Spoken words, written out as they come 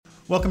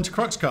Welcome to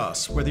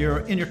Cruxcast. Whether you're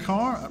in your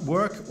car, at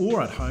work,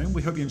 or at home,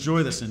 we hope you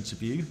enjoy this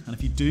interview. And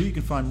if you do, you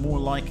can find more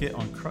like it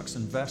on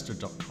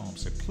cruxinvestor.com.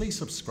 So please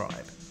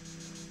subscribe.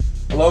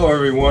 Hello,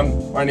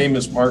 everyone. My name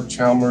is Mark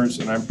Chalmers,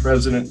 and I'm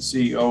President and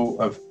CEO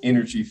of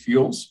Energy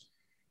Fuels.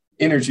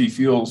 Energy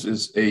Fuels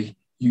is a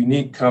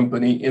unique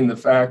company in the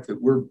fact that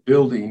we're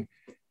building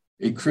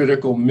a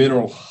critical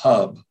mineral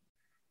hub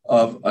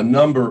of a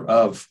number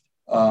of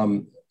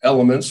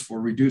elements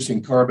for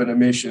reducing carbon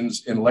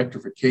emissions in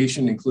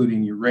electrification,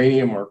 including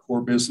uranium, our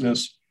core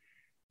business,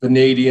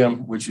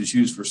 vanadium, which is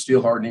used for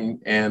steel hardening,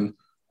 and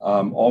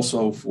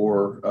also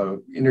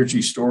for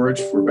energy storage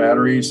for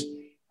batteries,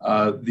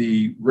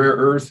 the rare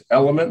earth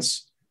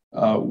elements,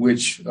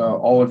 which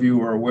all of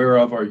you are aware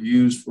of, are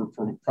used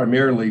for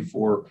primarily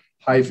for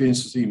high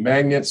efficiency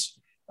magnets.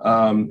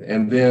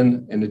 And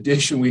then in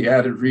addition, we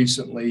added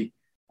recently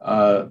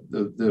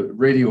the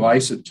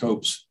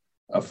radioisotopes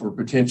for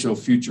potential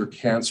future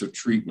cancer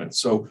treatment.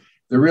 So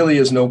there really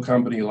is no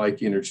company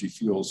like Energy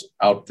Fuels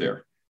out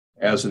there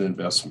as an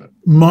investment.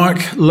 Mark,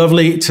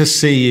 lovely to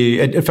see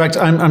you. In fact,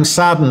 I'm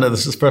saddened that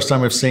this is the first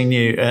time we've seen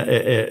you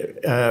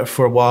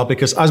for a while,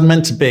 because I was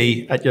meant to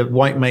be at your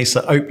White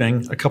Mesa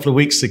opening a couple of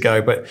weeks ago,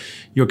 but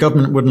your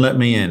government wouldn't let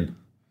me in.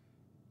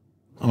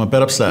 I'm a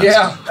bit upset.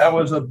 Yeah, that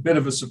was a bit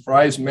of a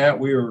surprise, Matt.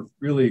 We were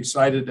really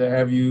excited to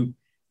have you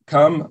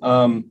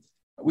come.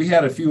 We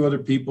had a few other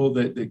people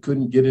that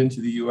couldn't get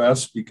into the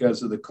U.S.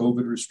 because of the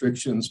COVID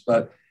restrictions.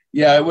 But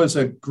yeah, it was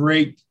a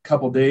great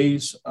couple of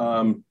days.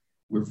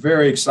 We're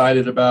very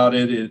excited about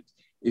it.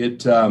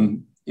 It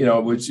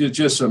was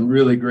just some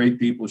really great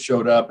people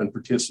showed up and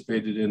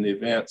participated in the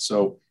event.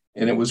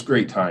 And it was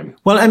great time.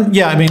 Well, I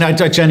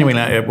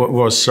genuinely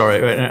was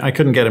sorry. I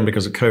couldn't get in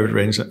because of COVID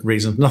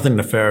reasons, nothing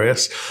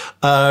nefarious.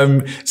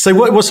 So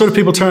what sort of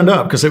people turned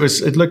up? Because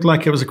it looked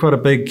like it was quite a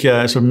big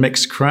sort of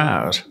mixed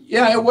crowd.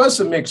 Yeah, it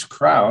was a mixed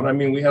crowd. I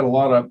mean, we had a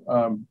lot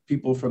of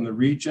people from the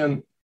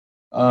region.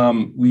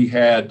 We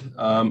had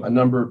a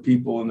number of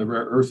people in the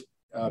rare earth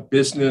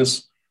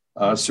business,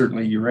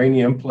 certainly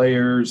uranium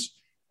players.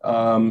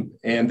 And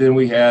then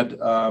we had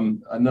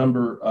a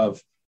number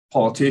of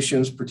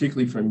politicians,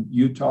 particularly from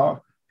Utah.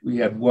 We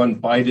had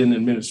one Biden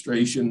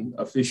administration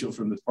official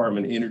from the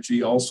Department of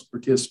Energy also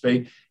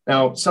participate.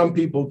 Now, some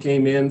people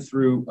came in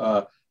through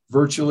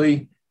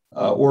virtually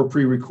or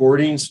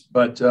pre-recordings,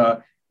 but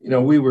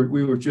we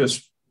were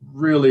just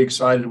really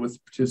excited with the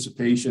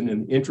participation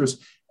and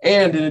interest.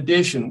 And in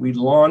addition, we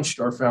launched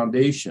our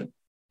foundation,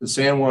 the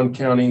San Juan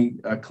County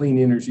Clean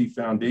Energy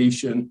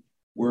Foundation,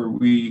 where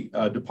we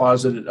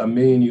deposited $1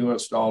 million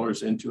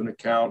into an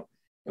account,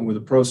 and with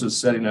the process of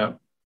setting up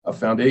a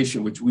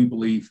foundation, which we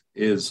believe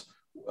is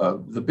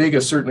the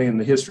biggest, certainly in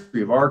the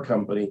history of our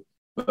company,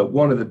 but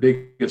one of the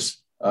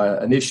biggest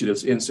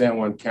initiatives in San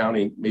Juan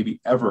County,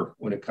 maybe ever,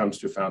 when it comes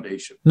to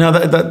foundation. No,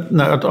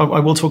 I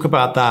will talk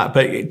about that.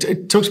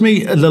 But talk to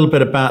me a little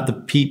bit about the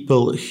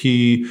people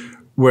who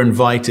were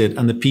invited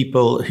and the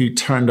people who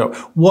turned up.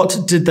 What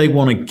did they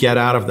want to get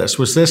out of this?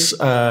 Was this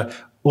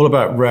all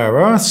about rare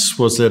earths?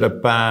 Was it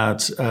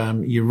about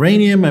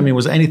uranium? I mean,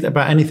 was it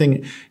about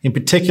anything in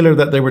particular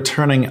that they were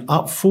turning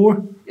up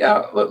for?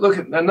 Yeah, look,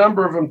 a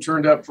number of them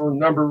turned up for a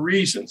number of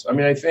reasons. I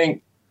mean, I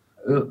think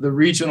the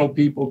regional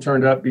people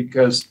turned up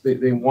because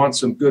they want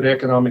some good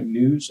economic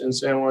news in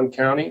San Juan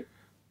County.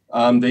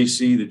 They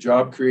see the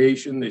job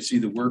creation. They see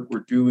the work we're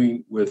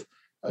doing with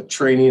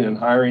training and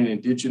hiring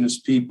Indigenous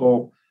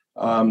people.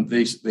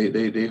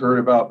 They heard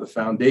about the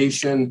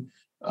foundation.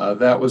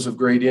 That was of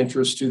great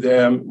interest to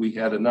them. We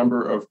had a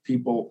number of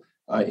people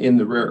in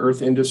the rare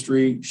earth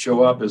industry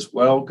show up as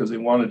well because they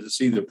wanted to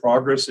see the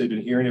progress they've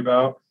been hearing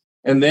about.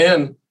 And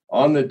then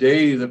on the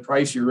day, the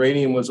price of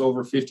uranium was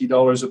over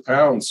 $50 a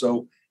pound.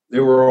 So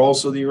there were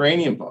also the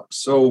uranium bucks.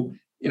 So,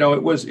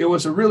 it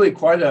was a really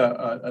quite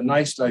a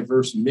nice,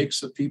 diverse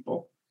mix of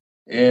people.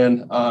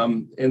 And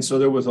so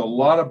there was a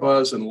lot of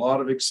buzz and a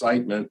lot of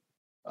excitement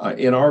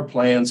in our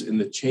plans in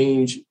the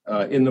change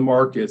in the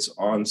markets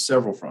on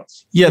several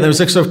fronts. Yeah, there's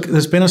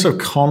been a sort of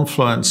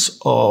confluence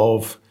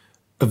of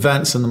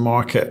events in the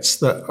markets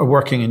that are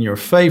working in your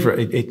favor,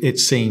 it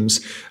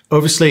seems.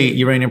 Obviously,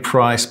 uranium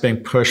price being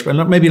pushed,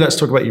 and maybe let's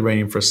talk about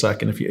uranium for a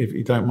second, if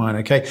you don't mind,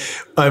 okay?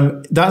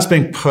 That's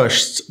being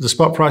pushed, the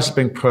spot price is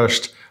being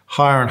pushed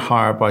higher and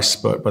higher by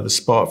the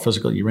Spot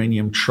Physical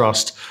Uranium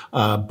Trust,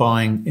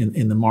 buying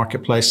in the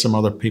marketplace, some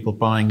other people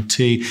buying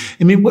too.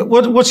 I mean,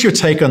 what's your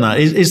take on that?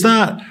 Is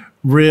that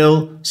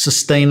real,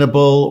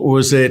 sustainable, or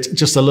is it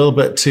just a little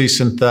bit too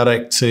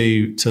synthetic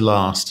to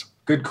last?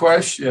 Good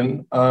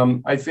question.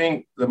 I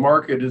think the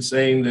market is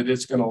saying that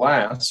it's going to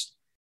last.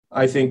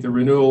 I think the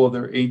renewal of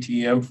their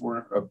ATM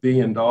for $1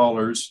 billion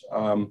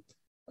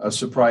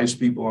surprised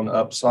people on the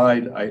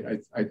upside. I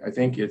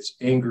think it's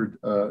angered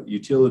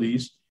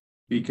utilities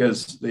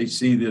because they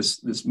see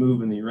this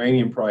move in the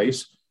uranium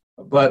price.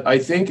 But I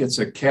think it's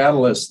a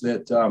catalyst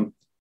that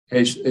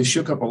has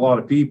shook up a lot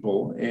of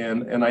people.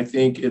 And I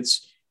think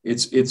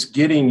it's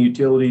getting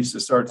utilities to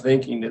start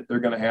thinking that they're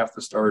going to have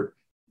to start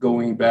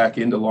going back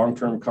into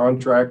long-term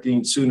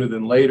contracting sooner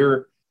than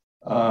later.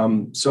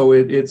 So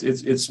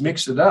it's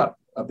mixed it up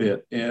a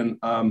bit. And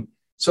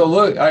so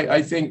look,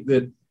 I think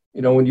that,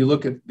 when you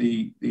look at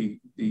the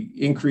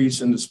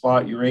increase in the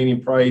spot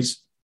uranium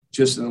price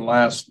just in the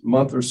last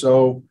month or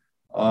so,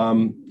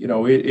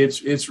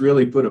 it's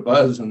really put a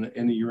buzz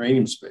in the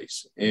uranium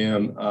space.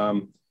 And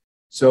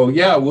so,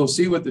 yeah, we'll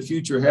see what the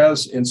future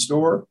has in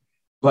store,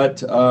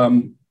 but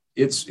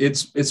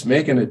it's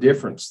making a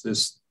difference,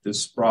 this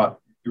Sprott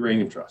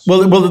Uranium Trust.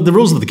 Well, the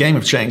rules of the game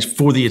have changed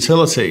for the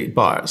utility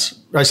buyers.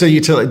 I say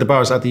the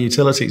buyers at the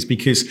utilities,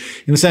 because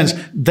in the sense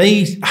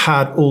they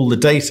had all the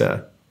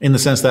data, in the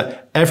sense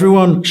that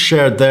everyone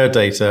shared their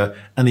data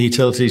and the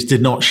utilities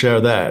did not share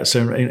theirs.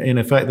 So in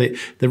effect,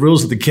 the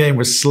rules of the game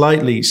were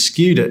slightly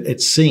skewed, it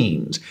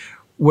seemed.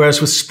 Whereas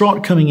with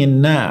Sprott coming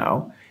in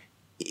now,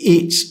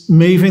 it's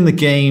moving the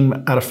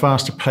game at a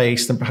faster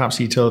pace than perhaps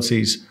the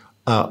utilities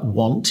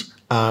want.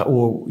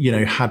 Or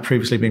had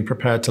previously been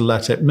prepared to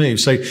let it move.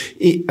 So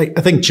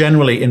I think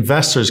generally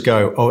investors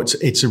go, oh,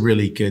 it's a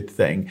really good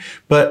thing.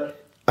 But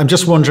I'm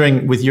just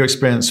wondering, with your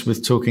experience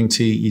with talking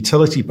to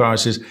utility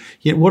buyers,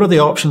 what are the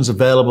options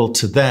available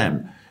to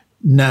them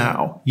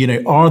now?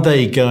 Are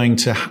they going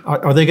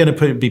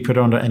to be put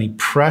under any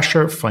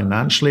pressure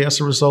financially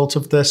as a result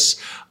of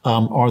this?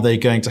 Are they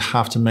going to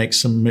have to make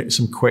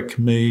some quick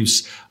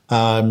moves?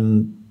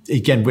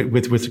 Again,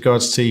 with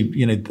regards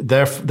to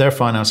their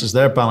finances,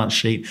 their balance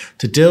sheet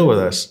to deal with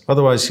this.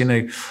 Otherwise, they're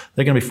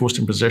going to be forced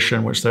in a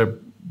position which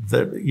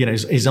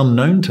is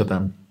unknown to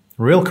them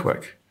real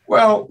quick.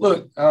 Well,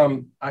 look,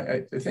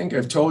 I think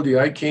I've told you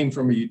I came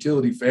from a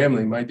utility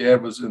family. My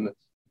dad was in the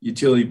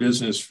utility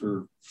business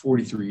for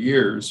 43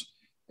 years,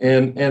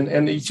 and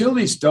the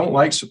utilities don't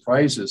like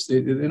surprises.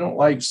 They don't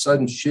like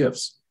sudden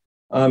shifts.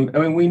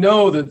 We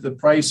know that the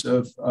price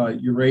of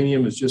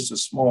uranium is just a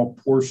small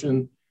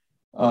portion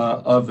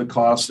of the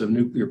cost of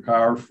nuclear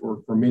power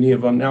for many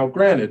of them. Now,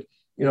 granted,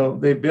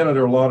 they've been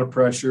under a lot of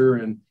pressure,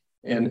 and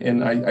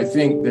I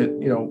think that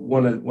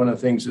one of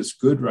the things that's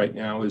good right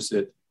now is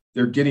that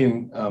they're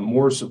getting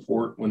more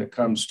support when it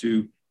comes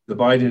to the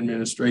Biden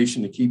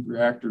administration to keep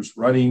reactors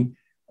running.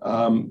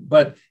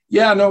 But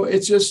yeah, no, it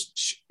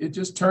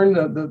just turned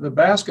the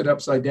basket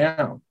upside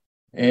down,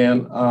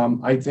 and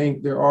I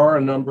think there are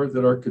a number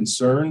that are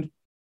concerned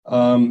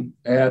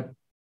at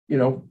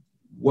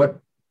what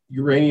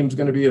uranium is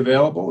going to be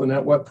available and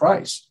at what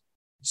price.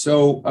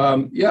 So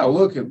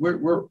look,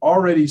 we're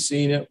already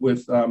seeing it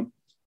with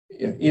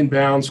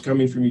inbounds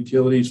coming from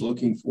utilities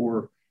looking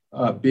for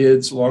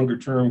bids, longer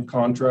term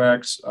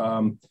contracts.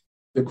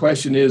 The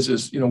question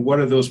is what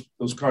are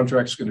those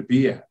contracts going to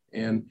be at?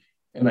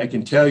 And I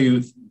can tell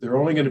you they're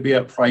only going to be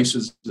at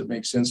prices that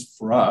make sense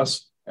for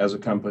us as a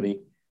company.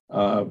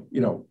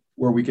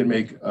 Where we can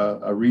make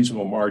a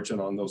reasonable margin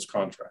on those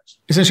contracts.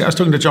 Essentially, I was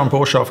talking to John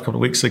Borshoff a couple of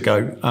weeks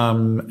ago,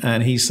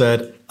 and he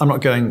said, I'm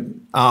not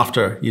going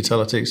after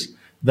utilities.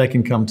 They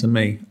can come to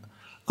me.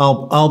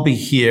 I'll be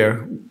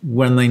here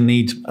when they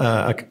need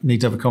to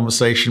have a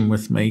conversation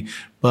with me,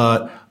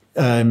 but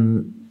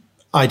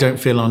I don't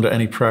feel under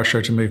any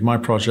pressure to move my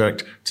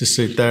project to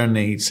suit their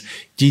needs.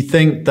 Do you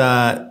think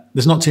that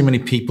there's not too many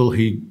people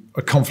who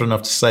are confident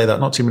enough to say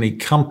that, not too many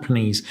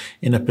companies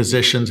in a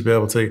position to be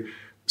able to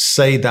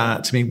say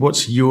that? I mean,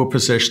 what's your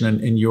position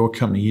in your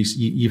company?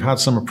 You've had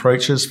some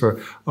approaches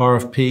for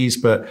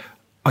RFPs, but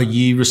are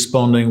you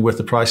responding with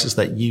the prices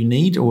that you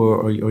need,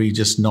 or are you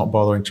just not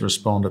bothering to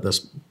respond at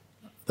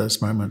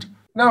this moment?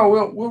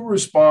 No, we'll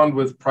respond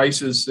with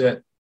prices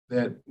that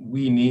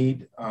we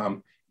need.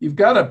 You've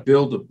got to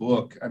build a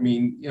book. I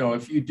mean,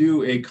 if you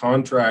do a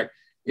contract,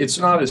 it's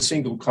not a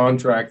single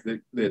contract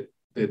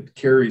that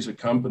carries a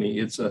company.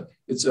 It's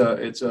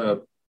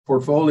a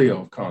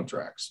portfolio of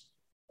contracts.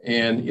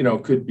 And,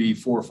 could be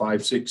 4,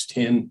 5, 6,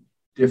 10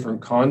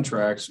 different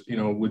contracts,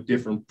 with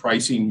different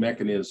pricing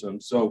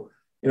mechanisms. So,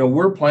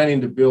 we're planning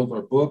to build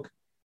our book.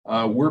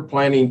 We're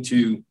planning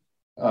to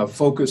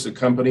focus the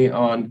company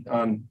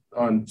on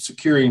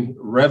securing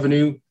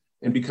revenue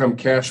and become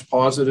cash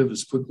positive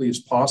as quickly as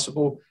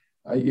possible.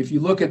 If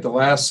you look at the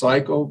last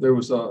cycle, there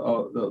was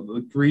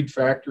the greed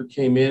factor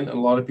came in, and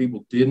a lot of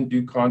people didn't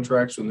do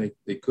contracts when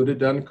they could have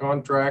done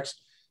contracts.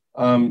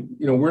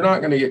 We're not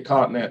going to get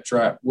caught in that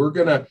trap. We're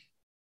going to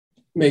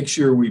make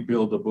sure we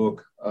build a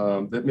book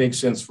that makes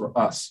sense for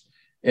us.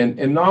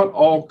 And not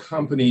all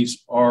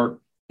companies are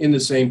in the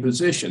same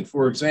position.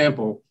 For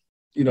example,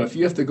 if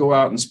you have to go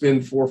out and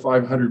spend $400 or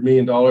 $500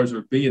 million or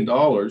 $1 billion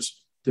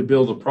to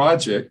build a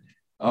project,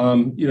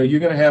 you're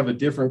going to have a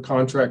different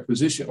contract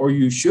position, or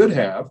you should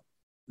have,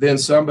 than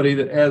somebody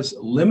that has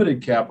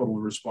limited capital to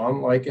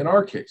respond, like in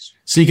our case.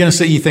 So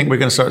you think we're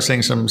going to start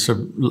seeing some sort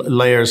of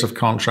layers of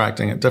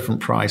contracting at different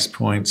price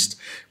points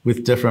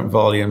with different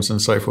volumes and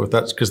so forth?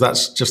 That's because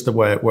that's just the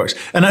way it works.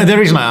 And the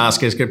reason I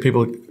ask is because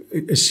people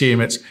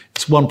assume it's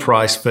one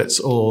price fits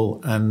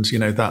all, and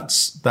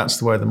that's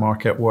the way the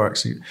market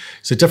works.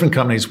 So different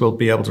companies will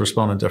be able to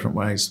respond in different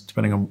ways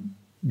depending on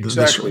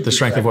the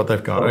strength of what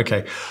they've got.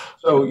 Okay.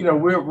 So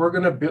we're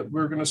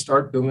going to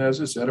start building, as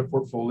I said, a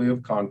portfolio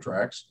of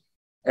contracts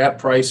at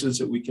prices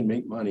that we can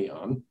make money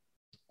on.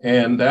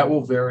 and that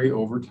will vary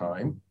over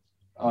time.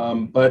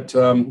 We're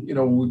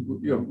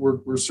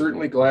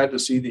certainly glad to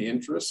see the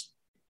interest,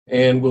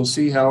 and we'll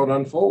see how it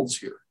unfolds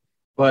here.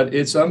 But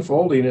it's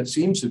unfolding, it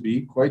seems to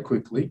be, quite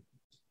quickly.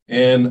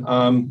 And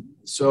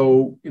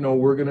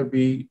we're going to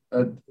be,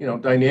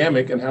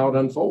 dynamic in how it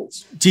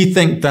unfolds. Do you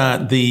think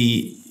that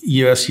the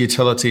U.S.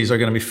 utilities are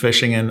going to be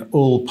fishing in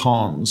all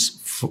ponds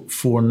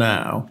for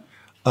now?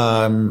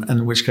 And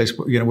in which case,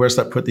 where's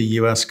that put the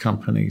U.S.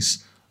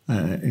 companies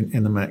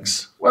in the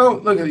mix? Well,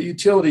 look, the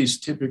utilities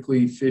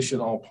typically fish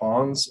in all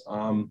ponds.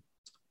 But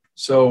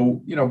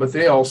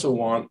they also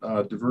want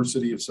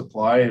diversity of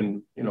supply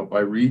and, by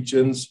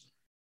regions.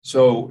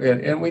 So,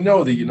 and we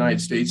know the United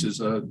States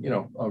is a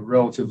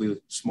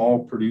relatively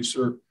small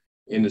producer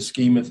in the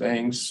scheme of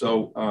things.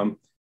 So,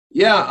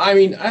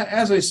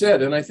 as I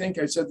said, and I think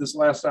I said this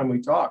last time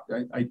we talked,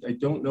 I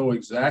don't know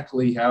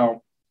exactly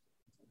how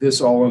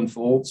this all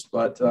unfolds,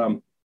 but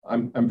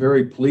I'm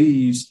very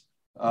pleased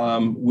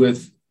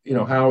with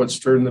how it's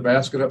turned the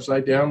basket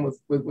upside down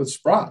with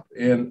Sprott,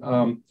 and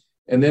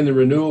then the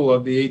renewal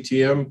of the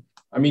ATM.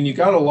 I mean, you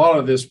got a lot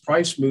of this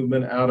price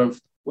movement out of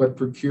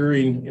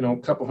procuring, a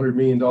couple $100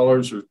 million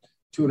or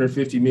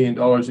 $250 million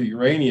of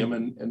uranium.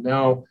 And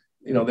now,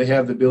 they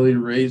have the ability to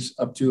raise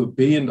up to $1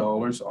 billion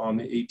on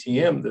the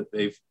ATM that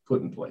they've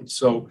put in place.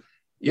 So,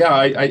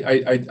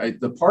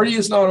 the party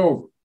is not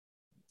over.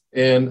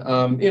 And,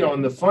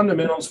 and the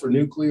fundamentals for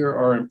nuclear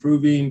are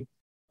improving.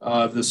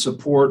 The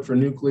support for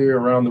nuclear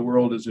around the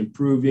world is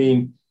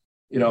improving.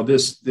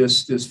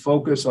 This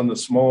focus on the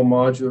small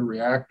modular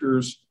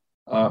reactors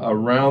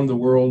around the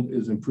world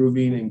is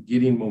improving and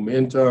getting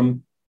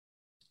momentum.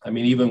 I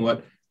mean, even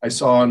what I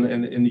saw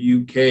in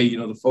the UK,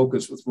 the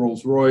focus with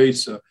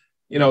Rolls-Royce, so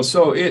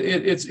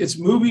it's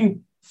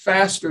moving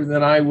faster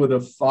than I would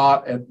have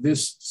thought at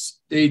this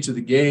stage of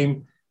the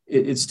game.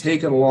 It's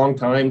taken a long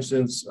time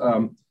since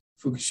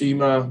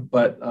Fukushima,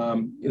 but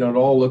it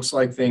all looks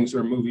like things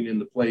are moving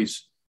into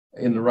place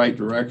in the right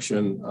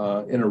direction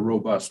in a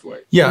robust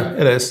way. Yeah,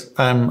 it is.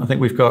 I think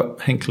we've got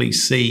Hinkley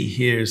C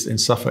here in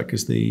Suffolk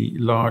is the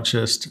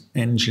largest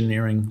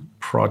engineering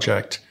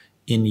project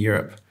in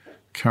Europe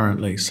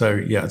currently. So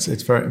yeah,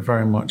 it's very,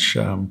 very much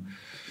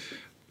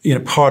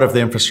part of the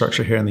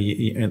infrastructure here in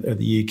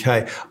the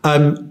UK.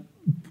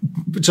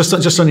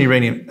 Just on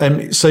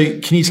uranium. So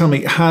can you tell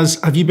me,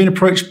 have you been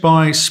approached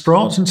by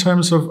Sprott in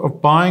terms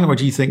of buying, or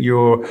do you think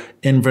your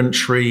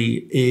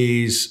inventory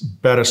is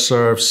better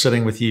served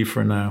sitting with you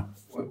for now?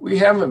 We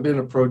haven't been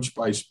approached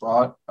by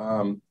Sprott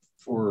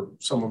for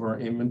some of our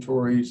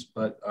inventories,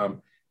 but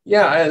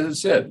as I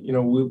said,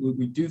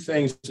 we do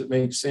things that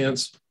make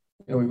sense.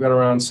 We've got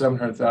around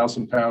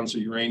 700,000 pounds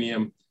of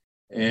uranium,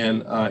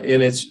 and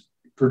it's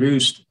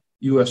produced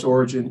U.S.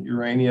 origin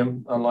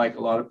uranium, unlike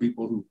a lot of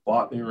people who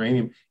bought the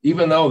uranium,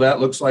 even though that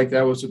looks like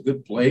that was a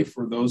good play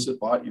for those that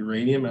bought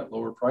uranium at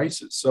lower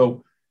prices.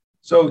 So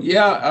we've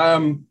got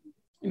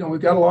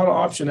a lot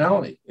of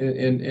optionality,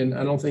 and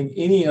I don't think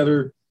any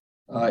other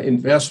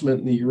investment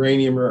in the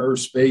uranium or earth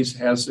space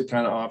has the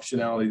kind of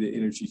optionality that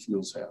Energy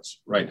Fuels has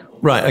right now.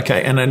 Right.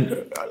 Okay. And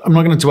then I'm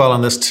not going to dwell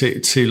on this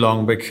too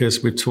long,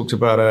 because we've talked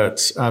about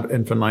it ad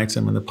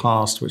infinitum in the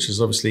past, which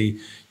is obviously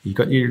you've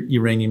got your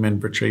uranium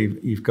inventory,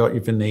 you've got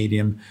your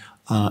vanadium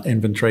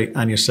inventory,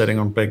 and you're sitting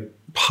on big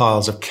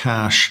piles of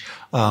cash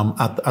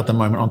at the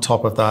moment on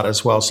top of that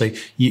as well. So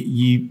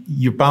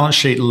your balance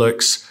sheet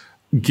looks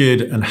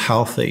good and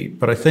healthy,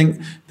 but I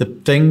think the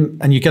thing,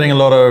 and you're getting a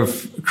lot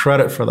of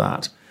credit for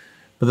that,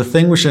 but the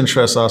thing which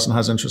interests us and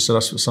has interested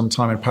us for some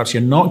time, and perhaps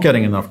you're not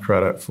getting enough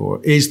credit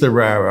for, is the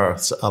rare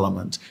earths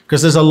element.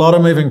 Because there's a lot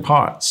of moving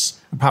parts,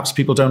 and perhaps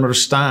people don't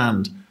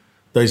understand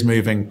those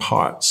moving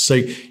parts.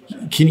 So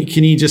can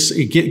you just,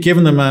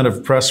 given the amount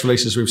of press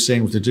releases we've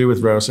seen to do with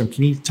rare earths,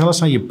 can you tell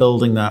us how you're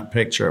building that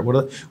picture? What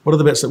are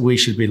the bits that we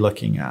should be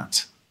looking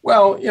at?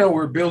 Well,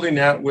 we're building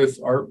that with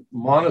our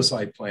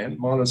monazite plant,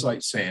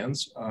 monazite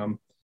sands,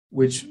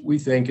 which we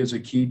think is a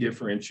key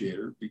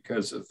differentiator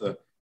because of the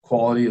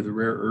quality of the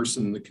rare earths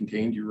and the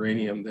contained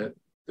uranium that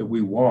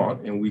we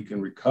want and we can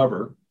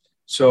recover.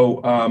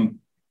 So,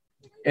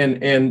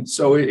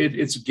 so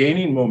it's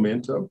gaining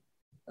momentum.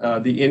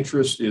 The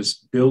interest is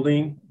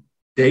building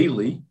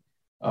daily.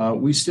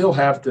 We still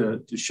have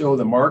to show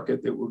the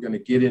market that we're going to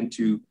get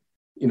into,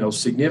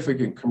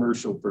 significant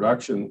commercial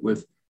production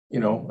with,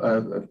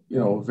 a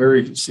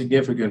very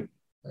significant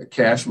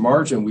cash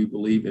margin, we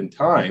believe, in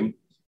time.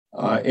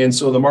 And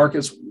so the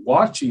market's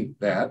watching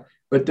that,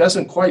 but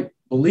doesn't quite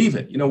believe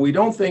it. We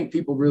don't think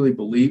people really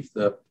believe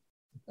the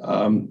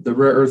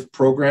rare earth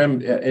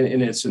program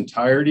in its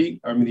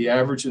entirety. I mean, the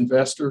average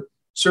investor,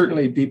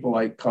 certainly people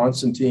like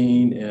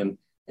Constantine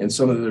and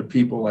some of the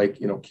people like,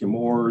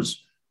 Chemours,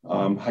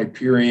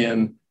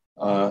 Hyperion,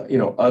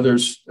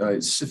 others,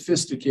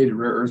 sophisticated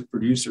rare earth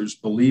producers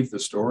believe the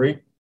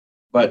story.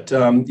 But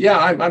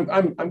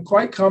I'm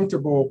quite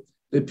comfortable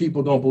that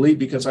people don't believe,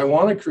 because I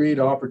want to create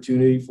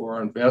opportunity for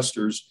our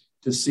investors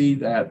to see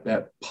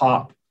that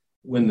pop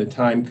when the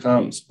time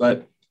comes.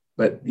 But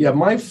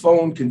my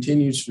phone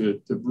continues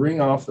to ring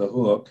off the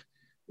hook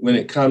when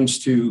it comes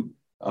to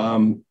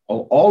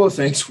all the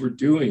things we're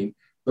doing,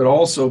 but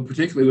also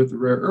particularly with the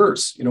rare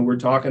earths. We're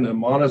talking to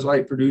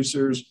monazite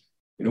producers.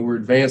 We're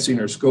advancing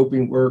our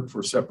scoping work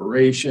for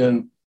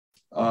separation.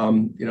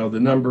 The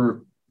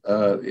number,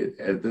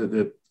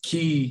 the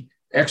key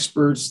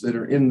experts that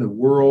are in the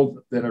world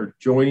that are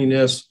joining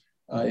us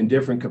in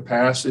different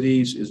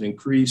capacities is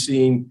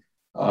increasing.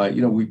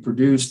 We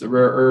produce the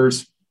rare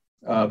earths,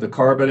 the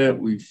carbonate,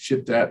 we've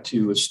shipped that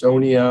to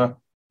Estonia.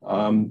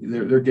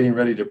 They're getting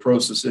ready to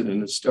process it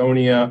in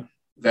Estonia.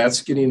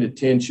 That's getting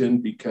attention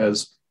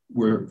because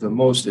we're the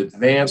most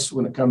advanced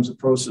when it comes to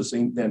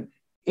processing than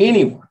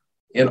anyone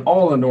in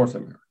all of North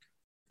America,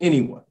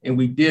 anyone. And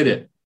we did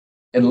it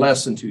in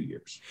less than 2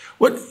 years.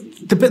 What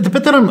the bit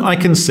that I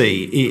can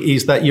see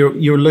is that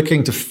you're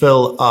looking to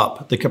fill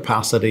up the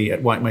capacity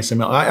at White Mesa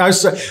Mill.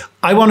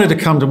 I wanted to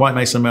come to White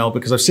Mesa Mill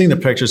because I've seen the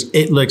pictures.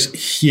 It looks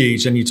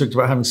huge, and you talked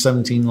about having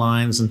 17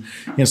 lines, and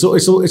so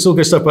it's all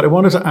good stuff. But I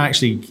wanted to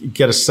actually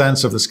get a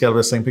sense of the scale of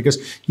this thing because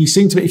you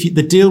seem to be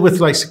the deal with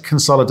like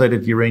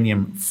Consolidated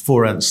Uranium,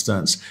 for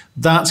instance.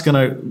 That's going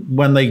to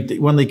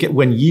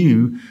when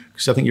you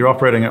because I think you're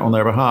operating it on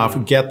their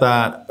behalf, get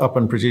that up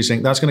and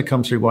producing. That's going to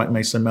come through White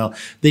Mesa Mill.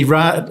 The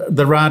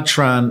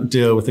RadTran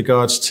deal with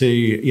regards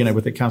to,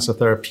 with the cancer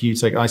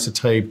therapeutic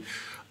isotope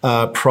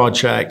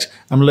project.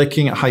 I'm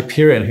looking at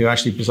Hyperion, who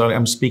actually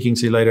I'm speaking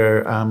to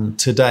later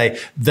today.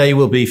 They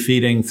will be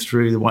feeding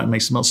through the White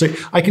Mesa Mill. So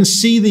I can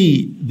see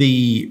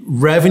the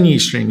revenue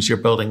streams you're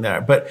building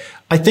there. But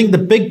I think the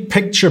big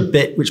picture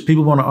bit, which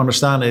people want to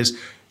understand is,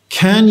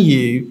 can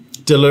you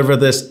deliver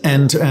this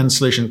end-to-end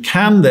solution?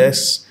 Can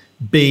this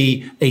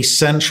be a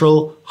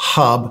central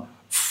hub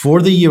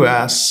for the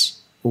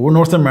US or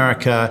North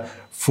America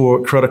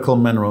for critical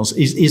minerals?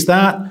 Is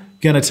that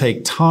going to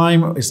take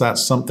time? Is that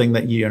something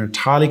that you're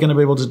entirely going to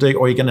be able to do?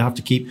 Or are you going to have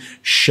to keep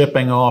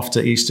shipping off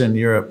to Eastern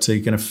Europe to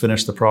kind of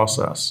finish the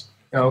process?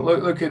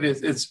 Look at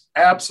it. It's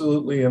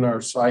absolutely in our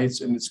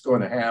sights and it's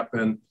going to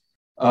happen.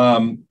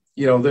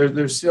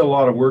 There's still a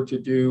lot of work to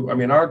do. I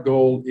mean, our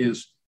goal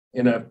is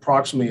in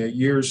approximately a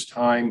year's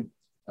time,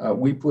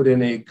 we put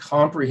in a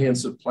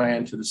comprehensive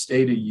plan to the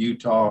state of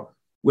Utah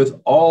with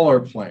all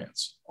our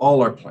plants,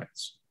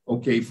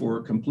 for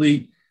a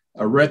complete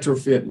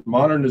retrofit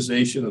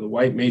modernization of the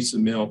White Mesa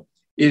Mill.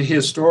 It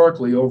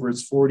historically, over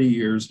its 40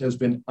 years, has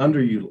been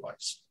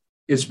underutilized.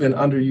 It's been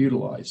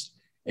underutilized.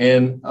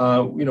 And,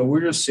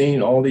 we're just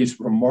seeing all these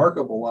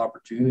remarkable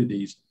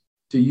opportunities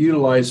to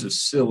utilize the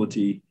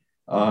facility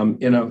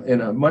in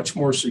a much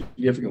more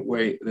significant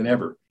way than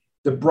ever.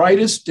 The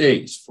brightest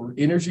days for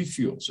Energy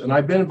Fuels, and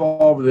I've been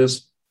involved with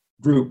this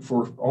group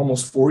for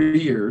almost 40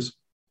 years,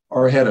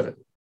 are ahead of it.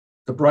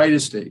 The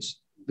brightest days.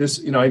 This,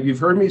 you've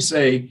heard me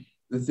say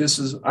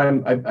that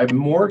I'm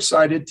more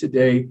excited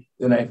today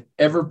than I've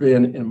ever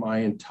been in my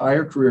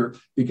entire career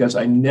because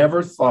I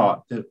never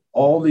thought that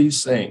all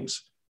these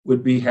things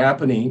would be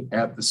happening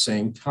at the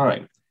same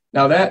time.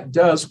 Now, that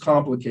does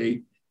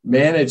complicate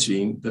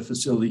managing the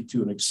facility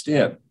to an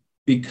extent,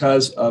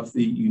 because of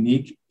the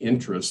unique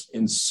interest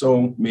in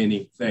so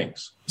many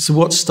things. So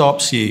what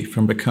stops you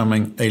from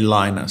becoming a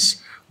Lynas?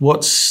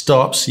 What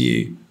stops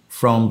you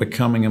from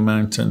becoming a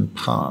Mountain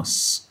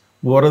Pass?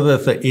 What are the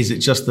things? Is it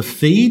just the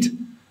feed,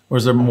 or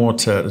is there more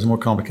to it? Is it more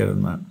complicated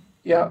than that?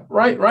 Yeah,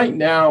 right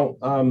now,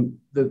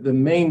 the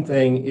main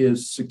thing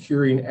is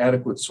securing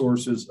adequate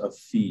sources of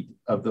feed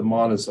of the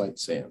monazite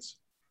sands.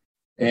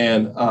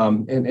 And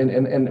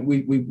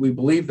we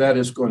believe that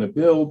is going to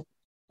build.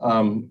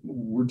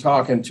 We're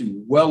talking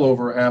to well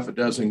over half a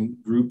dozen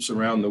groups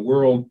around the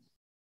world.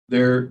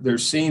 They're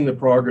seeing the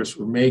progress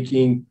we're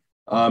making.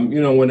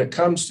 When it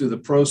comes to the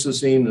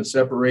processing, the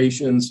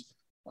separations,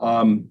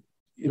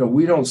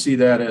 we don't see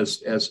that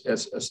as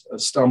a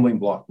stumbling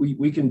block.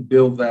 We can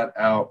build that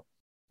out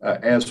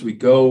as we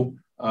go.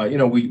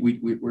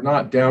 We're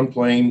not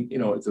downplaying,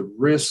 the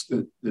risk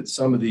that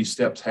some of these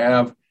steps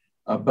have,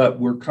 but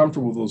we're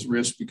comfortable with those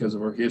risks because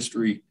of our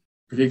history,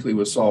 particularly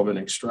with solvent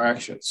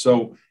extraction.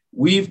 So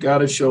we've got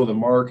to show the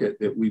market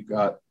that we've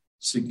got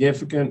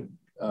significant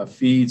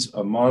feeds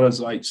of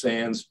monazite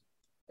sands.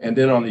 And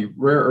then on the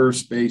rare earth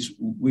space,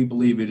 we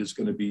believe it is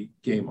going to be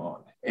game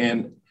on.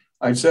 And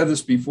I've said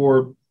this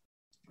before,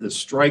 the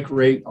strike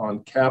rate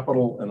on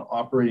capital and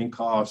operating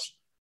costs,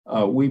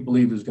 we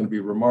believe is going to be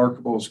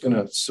remarkable. It's going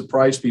to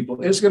surprise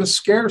people. It's going to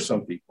scare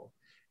some people.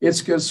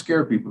 It's going to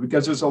scare people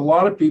because there's a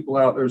lot of people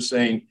out there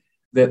saying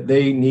that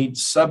they need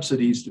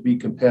subsidies to be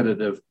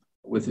competitive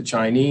with the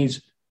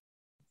Chinese.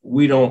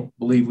 We don't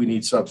believe we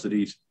need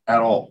subsidies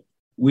at all.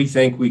 We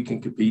think we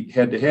can compete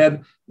head to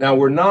head. Now,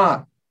 we're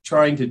not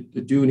trying to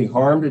do any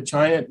harm to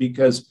China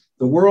because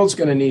the world's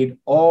going to need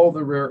all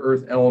the rare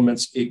earth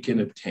elements it can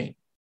obtain.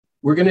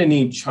 We're going to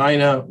need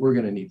China. We're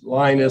going to need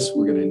Lynas.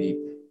 We're going to need,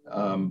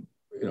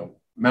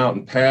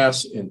 Mountain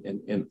Pass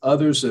and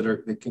others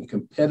that can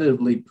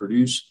competitively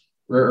produce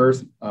rare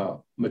earth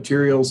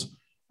materials.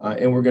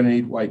 And we're going to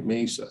need White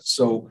Mesa.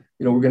 So,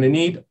 we're going to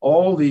need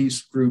all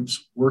these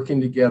groups working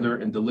together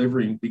and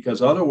delivering,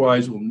 because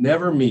otherwise we'll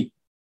never meet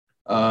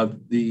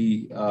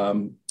the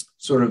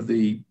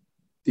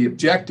the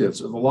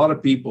objectives of a lot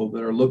of people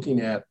that are looking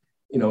at,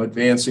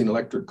 advancing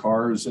electric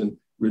cars and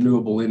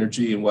renewable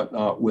energy and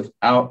whatnot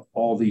without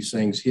all these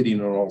things hitting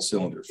on all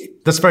cylinders.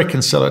 That's very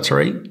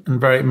conciliatory and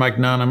very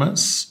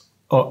magnanimous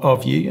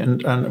of you,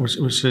 and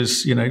which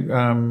is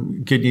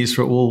good news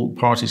for all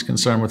parties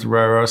concerned with the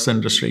rare earths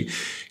industry.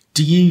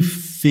 Do you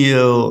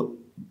feel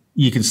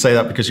you can say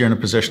that because you're in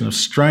a position of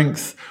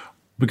strength?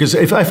 Because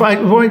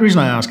the reason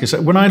I ask is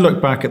that when I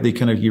look back at the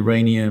kind of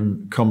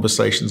uranium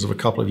conversations of a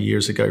couple of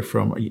years ago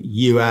from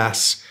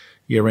US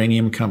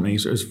uranium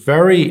companies, it was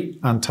very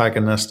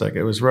antagonistic.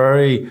 It was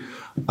very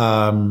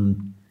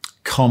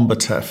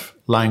combative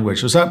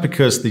language. Was that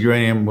because the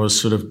uranium was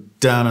sort of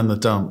down in the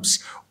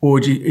dumps, or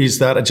is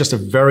that just a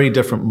very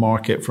different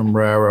market from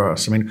rare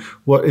earths? I mean,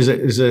 what is it?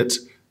 Is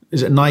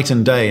it night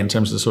and day in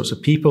terms of the sorts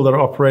of people that are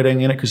operating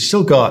in it? Because you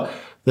still got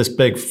this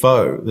big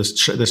foe,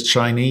 this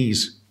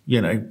Chinese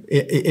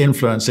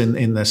influence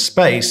in this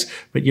space,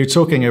 but you're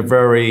talking a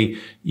very,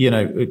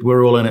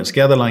 we're all in it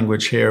together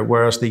language here,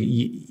 whereas the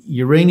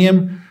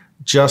uranium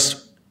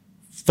just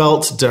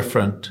felt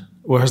different.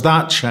 Or has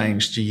that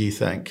changed, do you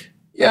think?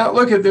 Yeah,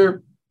 look,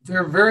 they're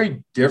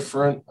very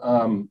different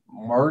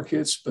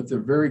markets, but they're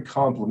very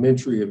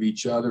complementary of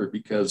each other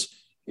because,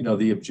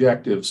 the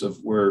objectives of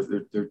where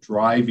they're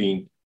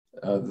driving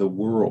the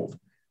world.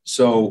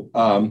 So,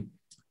 and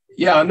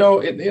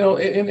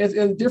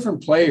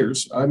different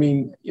players. I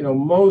mean,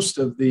 most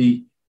of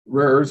the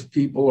rare earth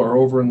people are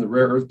over in the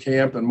rare earth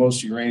camp, and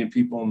most uranium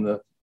people in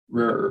the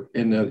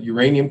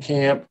uranium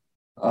camp.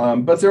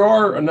 But there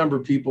are a number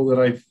of people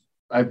that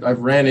I've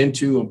ran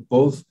into on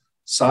both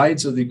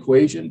sides of the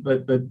equation.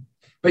 But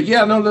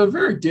yeah, no, they're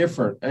very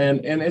different,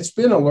 and it's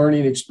been a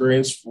learning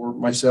experience for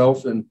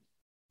myself and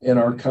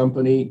our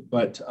company.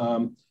 But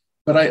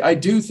I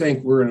do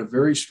think we're in a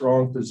very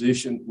strong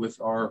position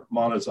with our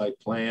monazite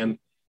plan.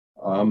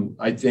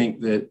 I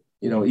think that,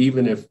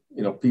 even if,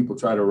 people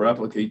try to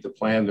replicate the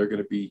plan, they're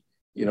going to be,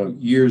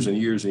 years and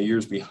years and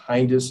years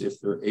behind us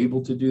if they're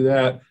able to do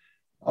that.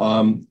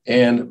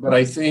 But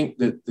I think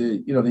that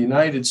the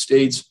United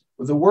States,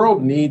 the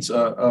world needs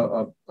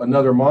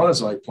another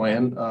monazite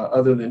plan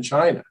other than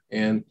China.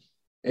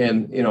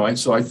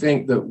 So I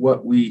think that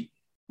what we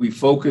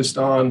focused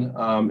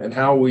on and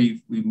how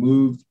we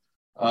moved,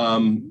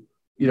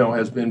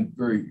 has been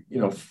very,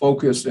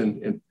 focused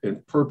and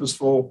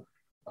purposeful.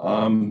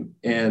 And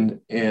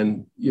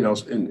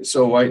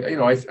so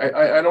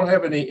I don't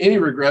have any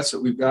regrets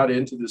that we've got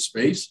into this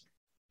space.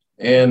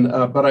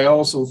 But I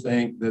also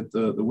think that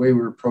the way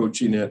we're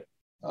approaching it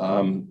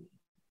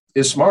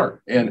is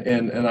smart.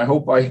 And I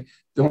hope I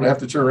don't have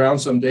to turn around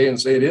someday and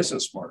say it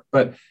isn't smart.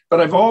 But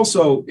I've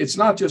also, it's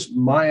not just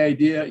my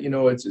idea,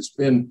 it's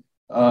been,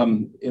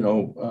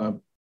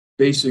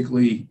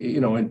 basically,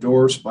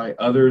 endorsed by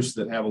others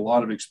that have a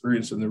lot of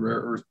experience in the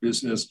rare earth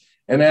business.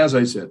 And as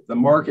I said, the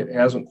market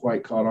hasn't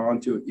quite caught on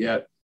to it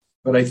yet.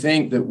 But I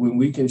think that when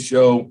we can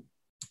show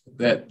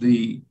that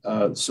the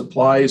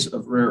supplies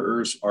of rare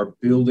earths are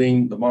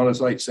building the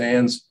monazite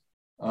sands,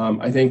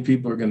 I think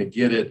people are going to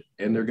get it,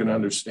 and they're going to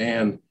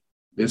understand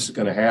this is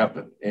going to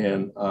happen.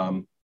 And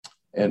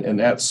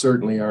that's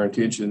certainly our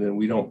intention. And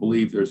we don't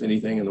believe there's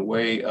anything in the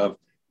way of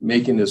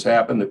making this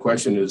happen. The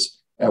question is,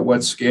 at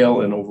what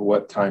scale and over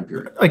what time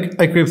period? I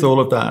agree with all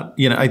of that.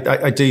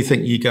 I do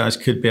think you guys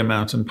could be a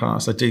Mountain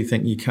Pass. I do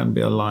think you can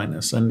be a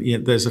Lynas,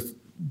 and there's a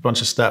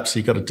bunch of steps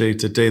you got to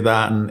do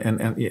that,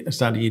 and it's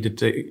down to you to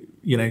do,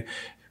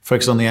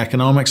 focus on the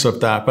economics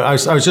of that. But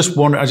I just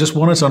wanted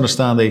to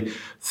understand the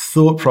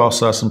thought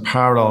process and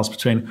parallels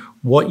between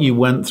what you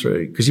went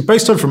through, because you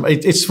both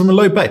started it's from a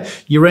low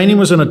base. Uranium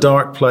was in a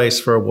dark place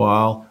for a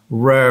while.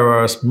 Rare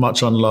earths,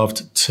 much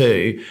unloved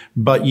too,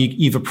 but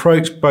you've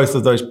approached both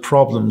of those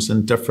problems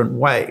in different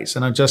ways.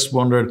 And I just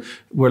wondered,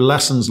 were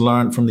lessons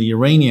learned from the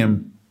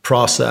uranium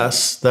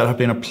process that have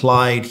been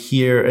applied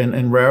here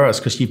in rare earths?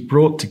 Because you've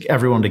brought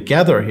everyone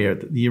together here.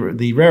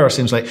 The rare earth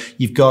seems like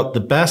you've got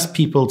the best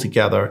people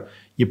together.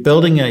 You're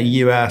building a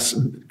US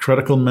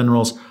critical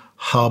minerals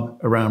hub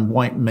around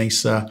White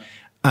Mesa,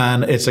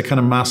 and it's a kind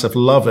of massive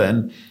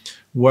love-in.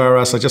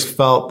 Whereas I just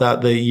felt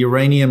that the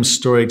uranium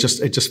story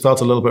just felt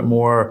a little bit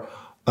more,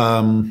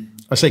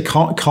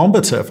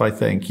 combative. I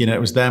think it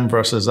was them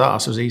versus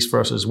us. It was East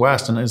versus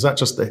West. And is that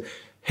just the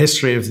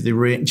history of the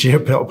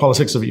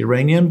geopolitics of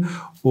uranium,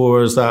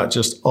 or is that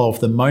just of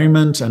the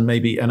moment and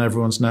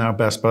everyone's now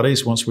best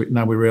buddies? We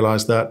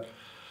realize that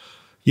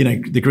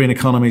the green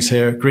economy's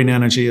here, green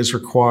energy is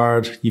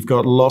required. You've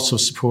got lots of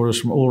supporters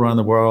from all around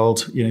the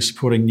world,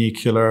 supporting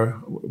nuclear,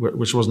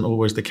 which wasn't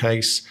always the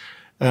case.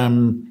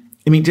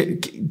 Do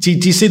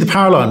you see the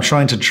parallel I'm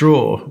trying to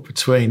draw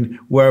between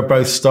where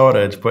both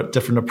started, but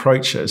different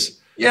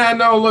approaches? Yeah,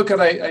 no, look, and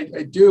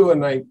I do,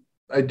 and I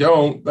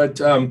don't,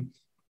 but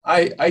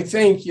I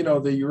think,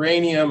 the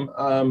uranium,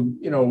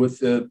 with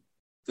the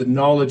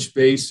knowledge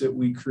base that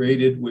we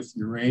created with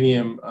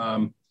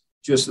uranium,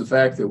 just the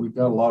fact that we've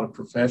got a lot of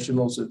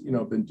professionals that,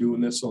 have been doing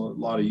this a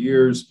lot of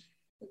years,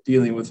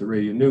 dealing with the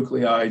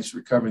radionuclides,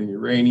 recovering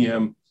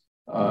uranium,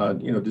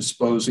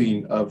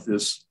 disposing of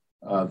this,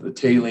 the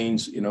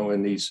tailings,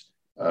 in these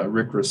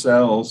Rick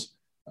Rossells,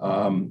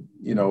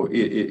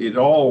 it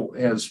all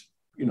has,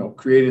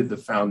 created the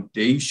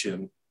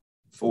foundation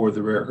for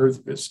the rare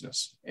earth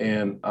business.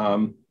 And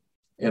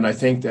I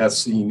think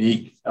that's the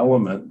unique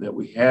element that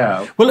we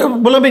have. Well,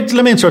 let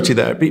me interrupt you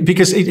there,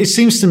 because it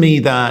seems to me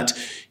that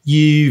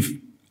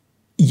you've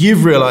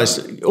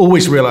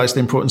always realized the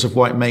importance of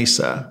White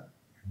Mesa,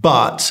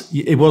 but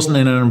it wasn't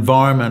in an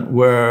environment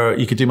where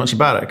you could do much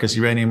about it, because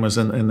uranium was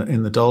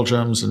in the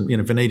doldrums,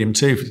 and vanadium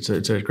too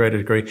to a greater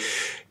degree.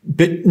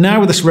 But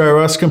now with this rare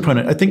earths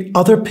component, I think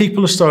other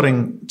people are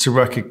starting to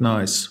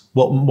recognize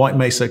what White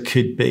Mesa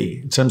could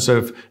be in terms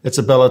of its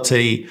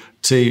ability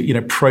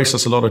to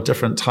process a lot of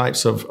different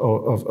types of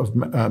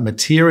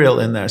material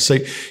in there. So,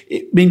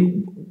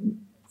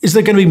 is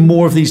there going to be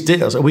more of these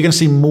deals? Are we going to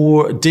see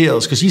more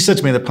deals? Because you said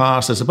to me in the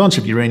past, there's a bunch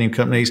of uranium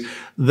companies.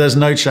 There's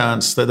no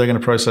chance that they're going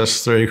to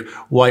process through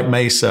White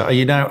Mesa. Are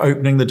you now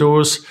opening the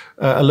doors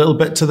a little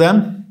bit to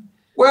them?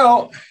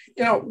 Well,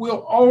 we're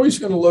always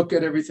going to look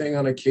at everything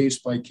on a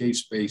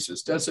case-by-case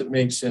basis. Does it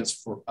make sense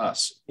for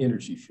us,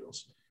 Energy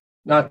Fuels?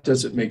 Not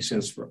does it make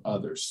sense for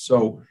others?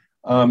 So,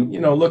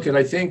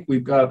 I think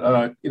we've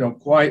got,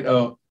 quite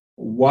a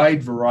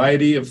wide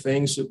variety of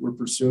things that we're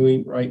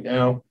pursuing right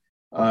now.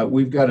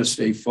 We've got to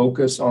stay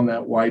focused on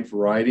that wide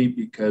variety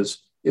because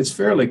it's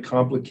fairly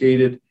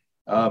complicated.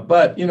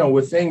 But,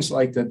 with things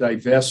like the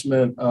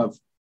divestment of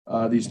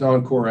these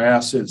non-core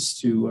assets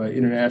to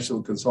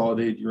International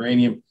Consolidated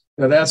Uranium,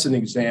 now that's an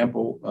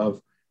example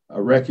of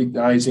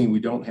recognizing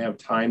we don't have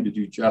time to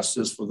do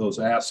justice for those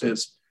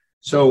assets.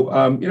 So,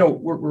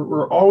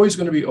 we're always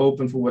going to be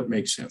open for what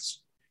makes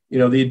sense.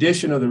 The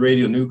addition of the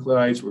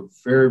radionuclides, we're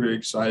very, very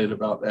excited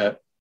about that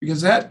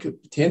because that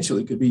could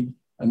potentially be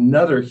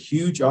another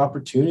huge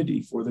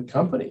opportunity for the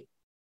company.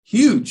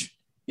 Huge,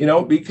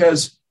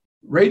 because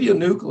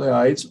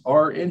radionuclides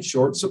are in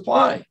short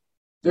supply.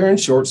 They're in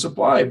short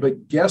supply,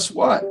 but guess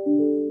what?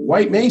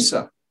 White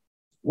Mesa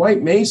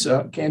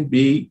can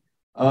be,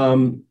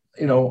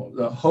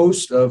 the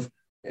host of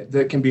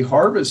that can be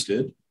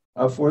harvested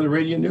for the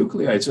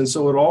radionuclides. And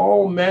so it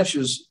all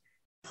meshes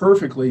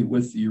perfectly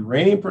with the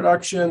uranium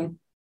production,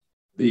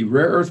 the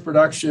rare earth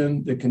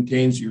production that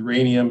contains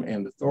uranium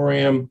and the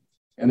thorium,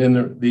 and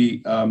then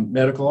the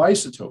medical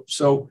isotopes.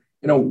 So,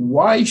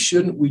 why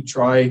shouldn't we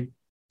try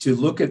to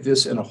look at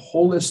this in a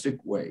holistic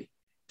way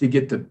to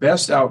get the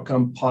best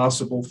outcome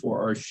possible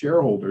for our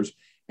shareholders?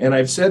 And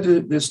I've said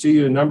this to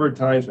you a number of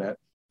times, Matt,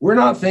 we're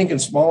not thinking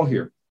small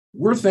here.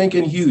 We're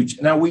thinking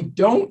huge. Now, we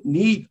don't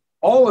need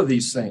all of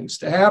these things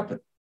to happen.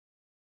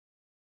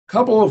 A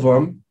couple of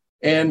them,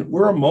 and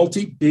we're a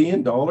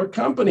multi-billion-dollar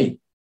company.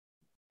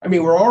 I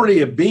mean, we're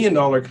already a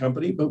billion-dollar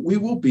company, but we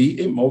will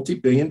be a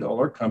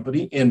multi-billion-dollar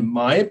company, in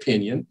my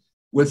opinion,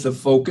 with the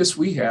focus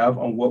we have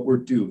on what we're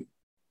doing.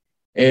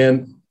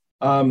 And,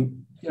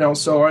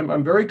 so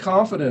I'm very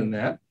confident in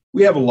that.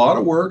 We have a lot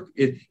of work.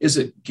 Is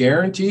it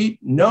guaranteed?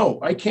 No,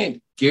 I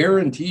can't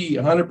guarantee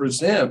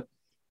 100%,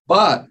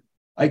 but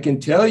I can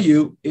tell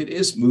you it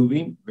is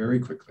moving very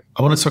quickly.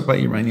 I want to talk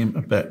about uranium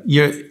a bit.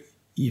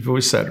 You've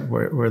always said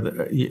we're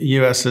the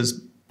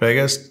US's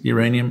biggest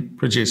uranium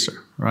producer,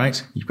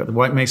 right? You've got the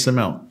White Mesa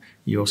mill.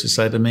 You also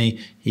said to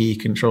me, he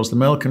controls the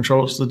mill,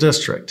 controls the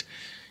district.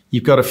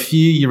 You've got a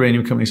few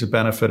uranium companies that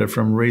benefited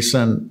from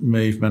recent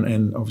movement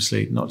in,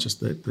 obviously, not just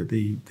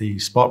the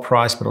spot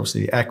price, but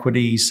obviously the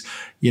equities.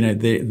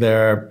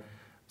 They're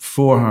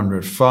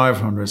 400,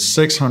 500,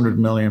 600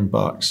 million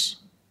bucks.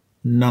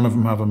 None of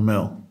them have a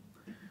mill.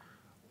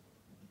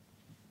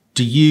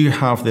 Do you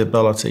have the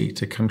ability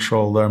to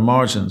control their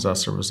margins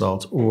as a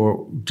result,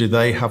 or do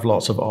they have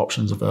lots of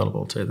options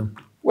available to them?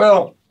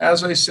 Well,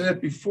 as I said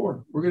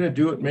before, we're going to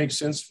do what makes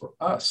sense for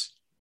us.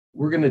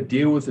 We're going to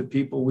deal with the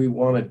people we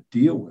want to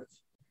deal with.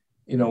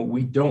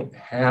 We don't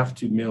have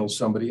to mill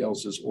somebody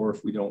else's ore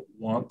if we don't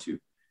want to.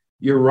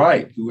 You're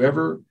right.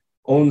 Whoever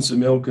owns the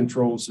mill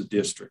controls the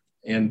district.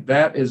 And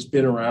that has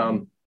been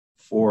around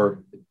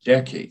for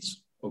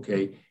decades.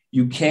 Okay.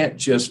 You can't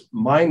just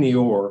mine the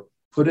ore,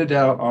 put it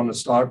out on a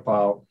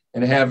stockpile,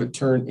 and have it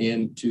turn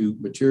into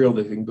material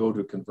that can go to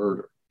a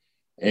converter.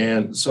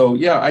 And so,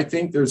 I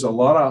think there's a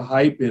lot of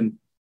hype in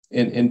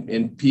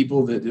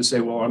people that just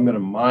say, well, I'm going to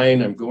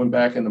mine, I'm going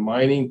back into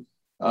mining,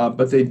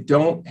 but they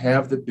don't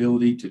have the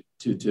ability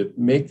to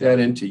make that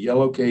into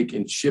yellow cake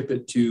and ship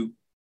it to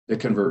the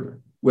converter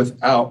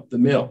without the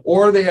mill,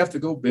 or they have to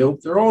go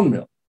build their own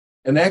mill.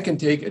 And that can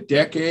take a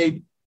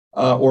decade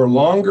or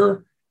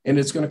longer, and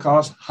it's going to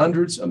cost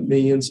hundreds of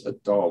millions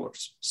of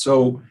dollars.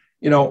 So,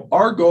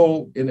 our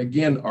goal, and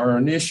again, our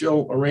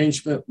initial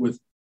arrangement with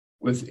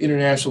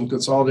International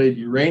Consolidated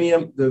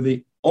Uranium, they're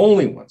the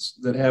only ones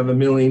that have a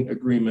milling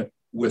agreement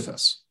with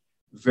us.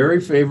 Very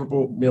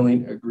favorable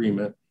milling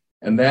agreement.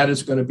 And that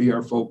is going to be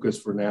our focus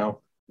for now.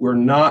 We're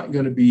not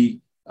going to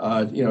be,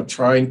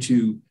 trying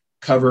to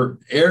cover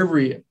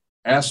every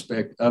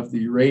aspect of the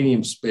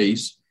uranium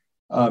space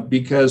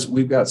because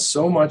we've got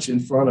so much in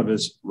front of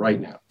us right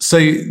now. So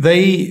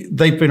they've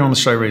been on the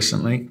show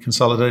recently,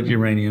 Consolidated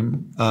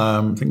Uranium.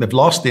 I think they've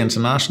lost the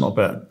international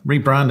bit,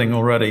 rebranding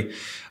already.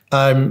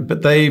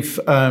 But they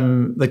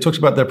talked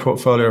about their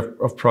portfolio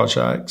of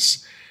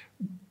projects.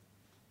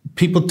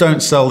 People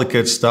don't sell the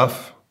good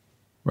stuff,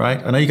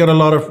 right? I know you got a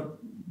lot of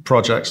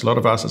projects, a lot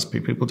of assets.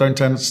 People don't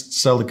tend to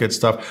sell the good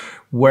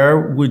stuff. Where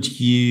would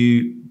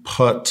you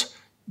put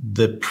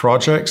the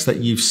projects that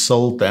you've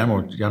sold them,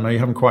 or I know you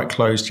haven't quite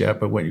closed yet,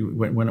 but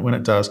when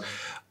it does,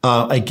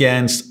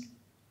 against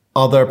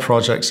other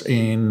projects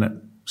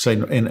in, say,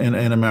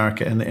 in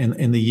America,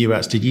 in the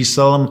US? Did you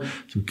sell them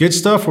some good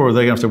stuff, or are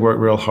they going to have to work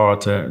real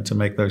hard to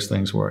make those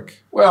things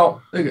work?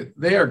 Well,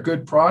 they are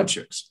good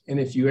projects. And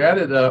if you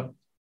added up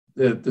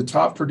the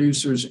top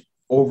producers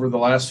over the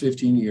last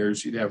 15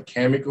 years, you'd have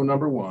Cameco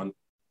number 1,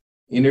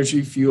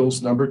 Energy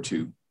Fuels number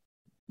 2,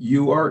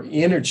 UR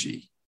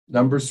Energy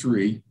number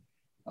 3.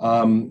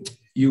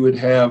 You would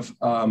have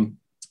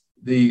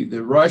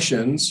the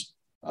Russians,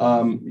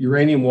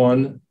 Uranium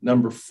One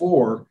number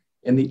 4,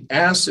 and the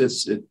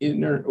assets that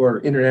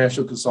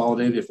International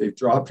Consolidated, if they've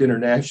dropped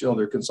International,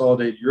 they're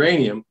Consolidated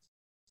Uranium,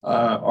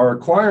 are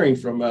acquiring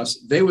from us,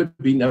 they would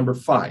be number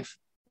 5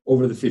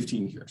 over the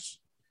 15 years.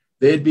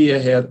 They'd be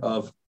ahead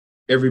of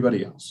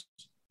everybody else.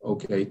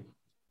 Okay,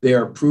 they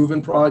are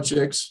proven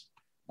projects.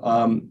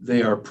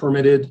 They are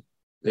permitted.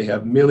 They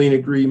have milling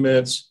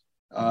agreements.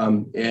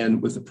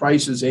 And with the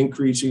prices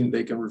increasing,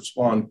 they can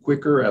respond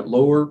quicker at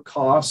lower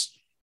costs,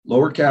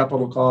 lower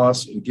capital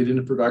costs, and get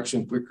into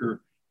production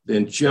quicker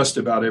than just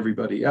about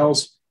everybody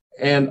else.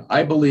 And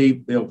I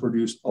believe they'll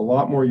produce a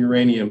lot more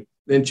uranium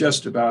than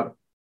just about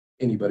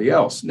anybody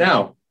else.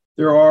 Now,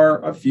 there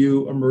are a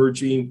few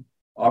emerging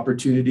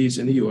opportunities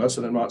in the U.S.,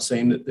 and I'm not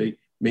saying that they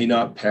may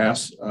not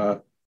pass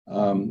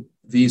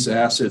these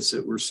assets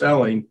that we're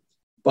selling,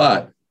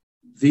 but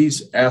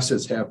these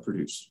assets have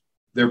produced.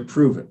 They're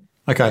proven.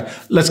 Okay,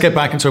 let's get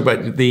back and talk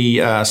about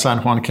the San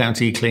Juan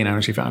County Clean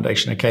Energy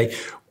Foundation. Okay,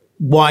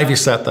 why have you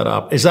set that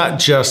up? Is that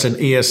just an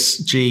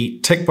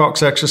ESG tick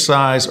box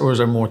exercise, or is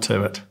there more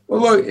to it?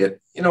 Well, look,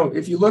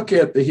 if you look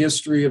at the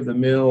history of the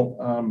mill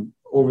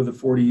over the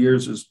 40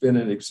 years it's been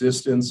in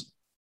existence,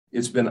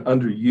 it's been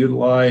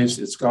underutilized.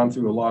 It's gone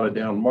through a lot of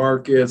down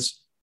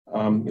markets.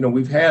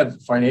 We've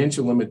had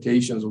financial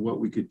limitations of what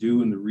we could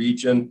do in the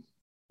region.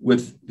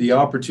 With the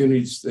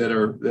opportunities that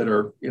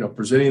are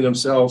presenting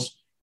themselves,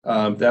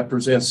 that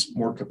presents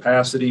more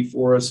capacity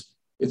for us.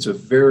 It's a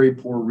very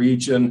poor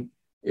region.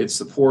 It's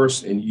the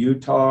poorest in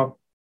Utah.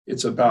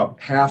 It's about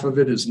half of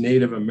it is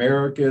Native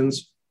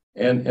Americans.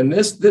 And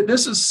this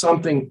is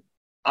something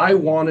I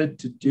wanted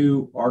to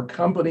do, our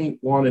company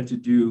wanted to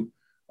do,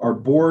 our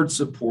board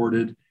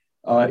supported.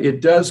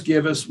 It does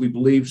give us, we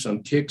believe,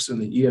 some ticks in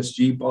the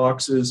ESG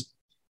boxes.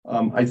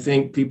 I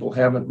think people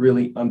haven't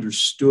really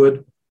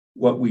understood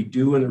what we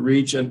do in the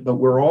region, but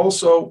we're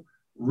also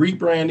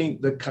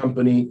rebranding the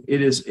company. It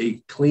is a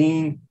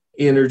clean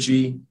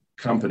energy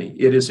company.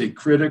 It is a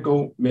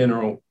critical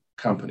mineral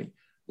company.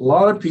 A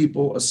lot of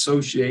people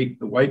associate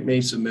the White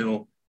Mesa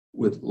Mill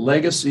with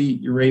legacy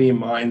uranium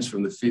mines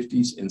from the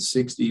 50s and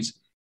 60s,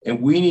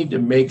 and we need to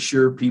make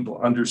sure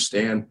people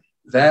understand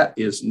that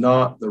is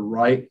not the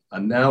right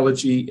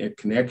analogy and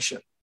connection.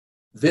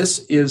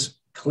 This is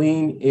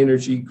clean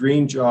energy,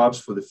 green jobs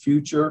for the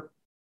future.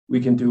 We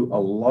can do a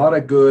lot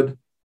of good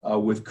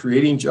with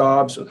creating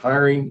jobs and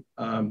hiring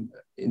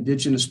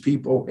Indigenous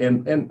people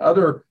and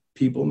other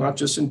people, not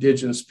just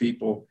Indigenous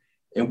people.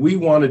 And we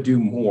want to do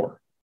more.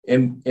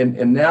 And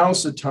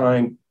now's the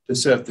time to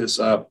set this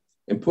up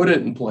and put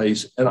it in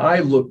place. And I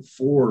look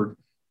forward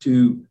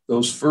to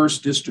those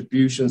first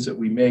distributions that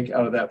we make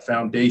out of that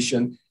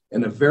foundation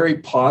in a very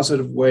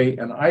positive way.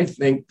 And I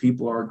think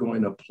people are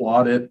going to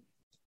applaud it.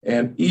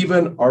 And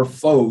even our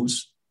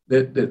foes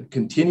that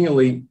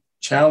continually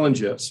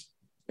challenge us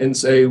and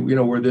say,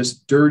 we're this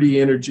dirty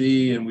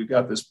energy and we've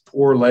got this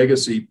poor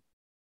legacy.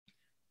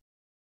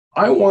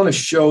 I want to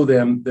show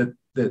them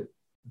that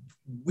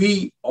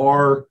we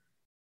are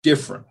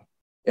different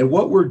and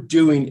what we're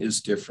doing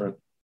is different.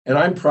 And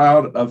I'm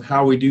proud of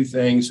how we do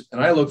things.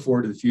 And I look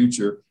forward to the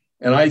future.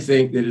 And I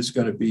think that it's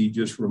going to be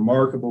just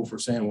remarkable for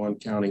San Juan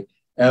County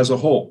as a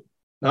whole,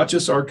 not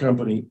just our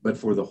company, but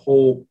for the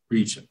whole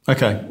region.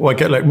 Okay. Well, I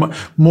get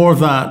more of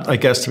that, I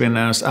guess, to be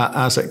announced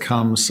as it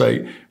comes.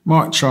 So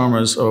Mark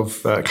Chalmers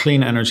of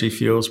Clean Energy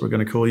Fuels, we're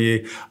going to call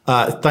you.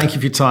 Thank you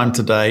for your time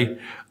today.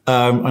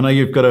 I know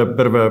you've got a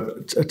bit of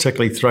a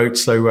tickly throat,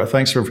 so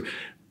thanks for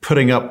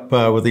putting up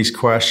with these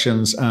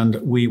questions, and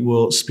we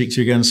will speak to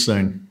you again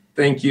soon.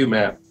 Thank you,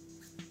 Matt.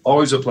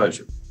 Always a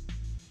pleasure.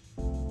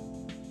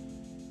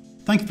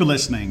 Thank you for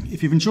listening.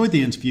 If you've enjoyed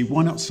the interview,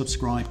 why not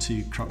subscribe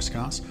to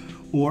Cruxcast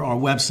or our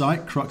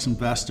website,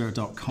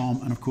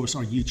 cruxinvestor.com, and of course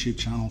our YouTube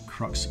channel,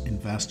 Crux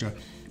Investor.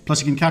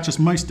 Plus you can catch us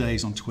most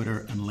days on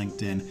Twitter and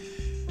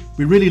LinkedIn.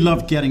 We really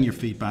love getting your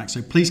feedback,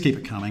 so please keep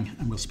it coming,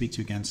 and we'll speak to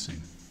you again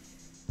soon.